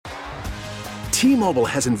T-Mobile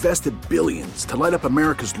has invested billions to light up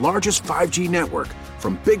America's largest 5G network,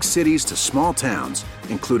 from big cities to small towns,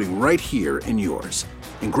 including right here in yours.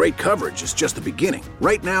 And great coverage is just the beginning.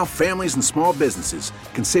 Right now, families and small businesses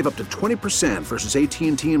can save up to 20% versus AT&T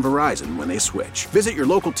and Verizon when they switch. Visit your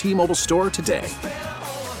local T-Mobile store today.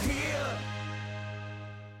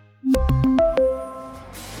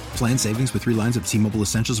 Plan savings with 3 lines of T-Mobile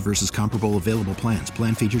Essentials versus comparable available plans.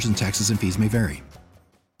 Plan features and taxes and fees may vary.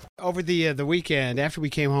 Over the weekend, after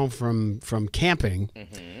we came home from camping,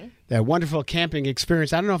 that wonderful camping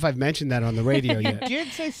experience. I don't know if I've mentioned that on the radio yet. You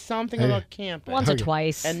did say something about camping. Once or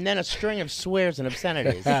twice. And then a string of swears and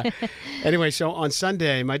obscenities. Anyway, so on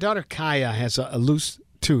Sunday, my daughter Kaya has a loose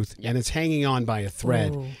tooth, and it's hanging on by a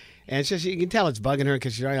thread. Ooh. And it's just, you can tell it's bugging her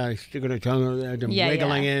because she's sticking her tongue,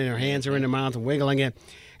 wiggling it, and her hands are in her mouth and wiggling it.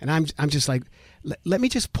 And I'm just like, let me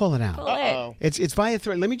just pull it out. Pull it. It's by a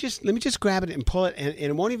thread. Let me just grab it and pull it, and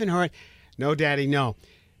it won't even hurt. No, Daddy, no.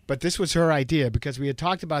 But this was her idea because we had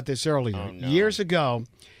talked about this earlier. Oh, no. Years ago,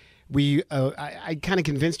 I kind of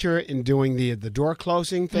convinced her in doing the door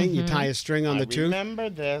closing thing. You tie a string on the tooth. I remember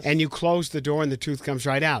this. And you close the door and the tooth comes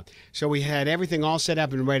right out. So we had everything all set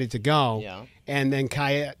up and ready to go. Yeah. And then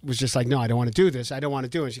Kaya was just like, no, I don't want to do this. I don't want to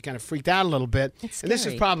do it. And she kind of freaked out a little bit. It's and this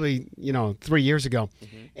is scary. probably, 3 years ago.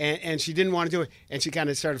 And she didn't want to do it. And she kind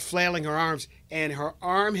of started flailing her arms. And her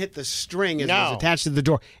arm hit the string as it was attached to the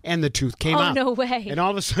door. And the tooth came out. Oh, no way. And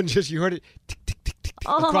all of a sudden, just you heard it tick, tick, tick, tick, tick,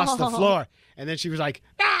 across the floor. And then she was like,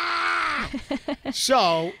 ah!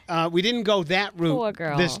 So we didn't go that Poor route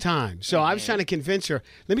girl. this time. So I was trying to convince her,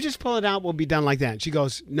 let me just pull it out. We'll be done like that. And she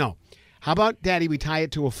goes, no. How about, Daddy, we tie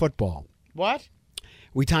it to a football? What?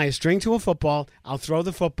 We tie a string to a football. I'll throw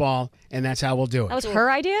the football, and that's how we'll do it. That was her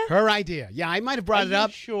idea? Her idea. Yeah, I might have brought it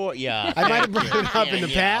up. Sure, yeah. I might have brought it up in the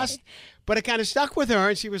past, but it kind of stuck with her,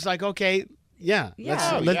 and she was like, okay,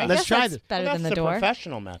 let's try this. Better Well, than that's the door.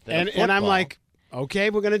 professional method. And I'm like, okay,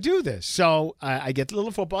 we're going to do this. So I get the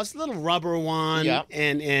little football. It's a little rubber one,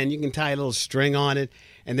 and you can tie a little string on it.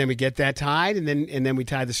 And then we get that tied, and then we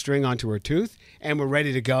tie the string onto her tooth, and we're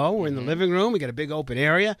ready to go. We're in the living room. We got a big open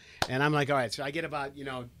area, and I'm like, all right. So I get about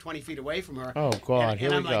 20 feet away from her. Oh God,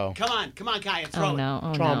 here and we I'm go. like, come on, Kaya, throw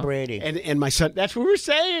it. Tom Brady. And my son, that's what we were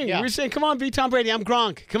saying. Yeah. We were saying, come on, be Tom Brady. I'm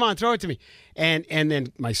Gronk. Come on, throw it to me. And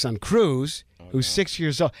then my son Cruz, who's 6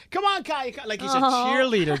 years old, come on, Kaya, like he's a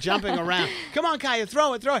cheerleader jumping around. Come on, Kaya,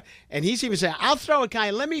 throw it. And he's even saying, I'll throw it,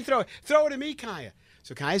 Kaya. Let me throw it. Throw it to me, Kaya.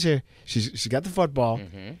 So Kaya's here. She's got the football.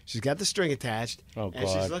 She's got the string attached. Oh, and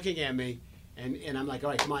she's looking at me. And I'm like, all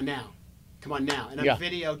right, come on now. And I'm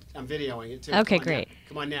videoing it too. Okay, great.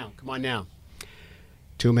 Come on now.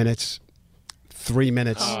 2 minutes. 3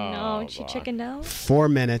 minutes. Oh, no. She chickened out? 4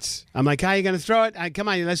 minutes. I'm like, how are you going to throw it? Come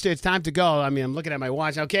on, let's do it. It's time to go. I mean, I'm looking at my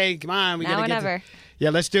watch. Okay, come on. We Now gotta or never. Yeah,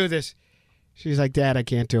 let's do this. She's like, Dad, I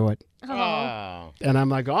can't do it. Oh. And I'm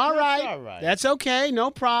like, all right. all right. That's okay.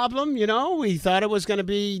 No problem. We thought it was going to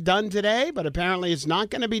be done today, but apparently it's not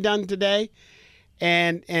going to be done today.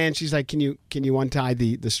 And she's like, can you untie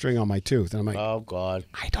the string on my tooth? And I'm like, Oh God.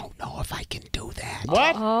 I don't know if I can do that.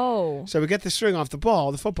 What? Oh. So we get the string off the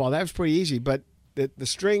football. That was pretty easy, but the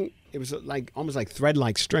string, it was like almost like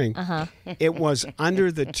thread-like string. It was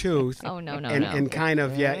under the tooth. Oh, no. And kind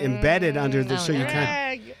of embedded under the so you kind of.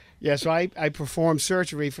 Gregg. Yeah, so I performed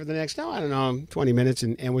surgery for the next 20 minutes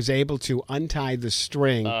and was able to untie the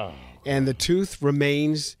string, and the tooth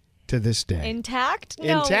remains to this day Intact?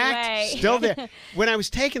 No intact, way. still there. When I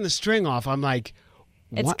was taking the string off, I'm like,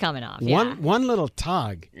 It's coming off, yeah. One little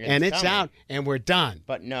tug, and it's coming. out, and we're done.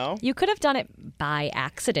 But no. You could have done it by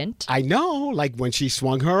accident. I know, like when she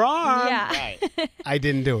swung her arm. Yeah. Right. I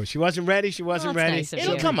didn't do it. She wasn't ready. She wasn't Well, that's ready. nice of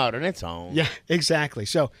It'll you. come out on its own. Yeah, exactly.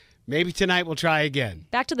 So maybe tonight we'll try again.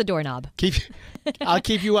 Back to the doorknob. I'll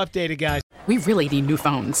keep you updated, guys. We really need new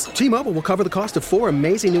phones. T-Mobile will cover the cost of 4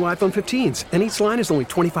 amazing new iPhone 15s, and each line is only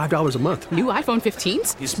 $25 a month. New iPhone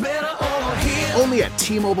 15s? It's better over here. Only at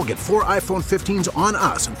T-Mobile, get 4 iPhone 15s on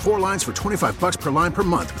us and 4 lines for $25 per line per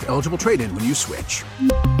month with eligible trade-in when you switch.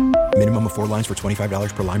 Minimum of 4 lines for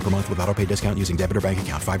 $25 per line per month with autopay discount using debit or bank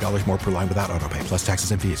account. $5 more per line without autopay, plus taxes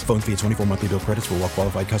and fees. Phone fee at 24 monthly bill credits for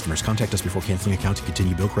well-qualified customers. Contact us before canceling account to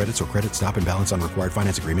continue bill credits or credit stop and balance on required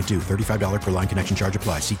finance agreement due. $35 per line connection charge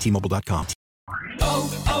applies. See T-Mobile.com.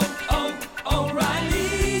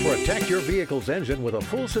 Protect your vehicle's engine with a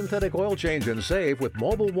full synthetic oil change and save with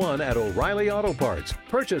Mobile One at O'Reilly Auto Parts.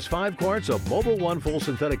 Purchase 5 quarts of Mobile One full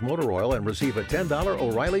synthetic motor oil and receive a $10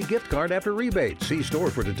 O'Reilly gift card after rebate. See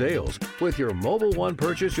store for details. With your Mobile One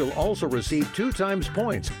purchase, you'll also receive 2 times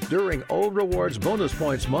points during O Rewards Bonus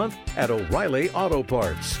Points Month at O'Reilly Auto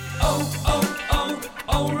Parts.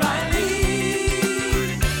 O'Reilly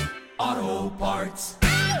Auto Parts. Parts.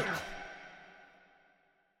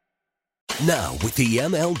 Now, with the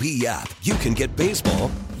MLB app, you can get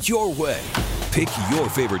baseball your way. Pick your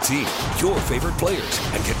favorite team, your favorite players,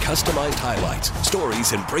 and get customized highlights,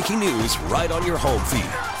 stories, and breaking news right on your home feed.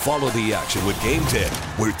 Follow the action with Game Day,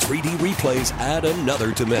 where 3D replays add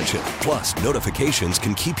another dimension. Plus, notifications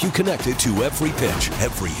can keep you connected to every pitch,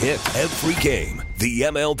 every hit, every game. The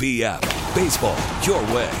MLB app. Baseball your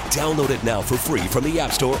way. Download it now for free from the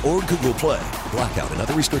App Store or Google Play. Blackout and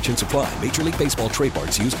other restrictions apply. Major League Baseball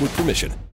trademarks used with permission.